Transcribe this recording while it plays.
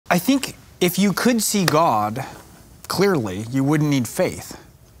I think if you could see God clearly, you wouldn't need faith,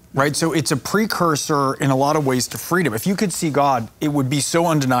 right? So it's a precursor in a lot of ways to freedom. If you could see God, it would be so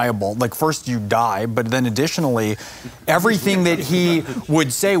undeniable. Like, first you die, but then additionally, everything that he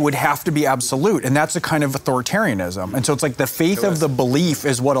would say would have to be absolute, and that's a kind of authoritarianism. And so it's like the faith of the belief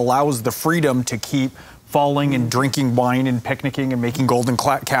is what allows the freedom to keep falling and drinking wine and picnicking and making golden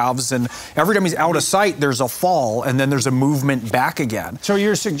calves, and every time he's out of sight, there's a fall, and then there's a movement back again. So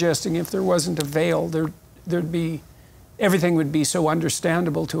you're suggesting if there wasn't a veil, there'd be, everything would be so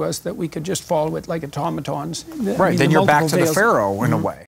understandable to us that we could just follow it like automatons. Right, then you're back to the Pharaoh in a way.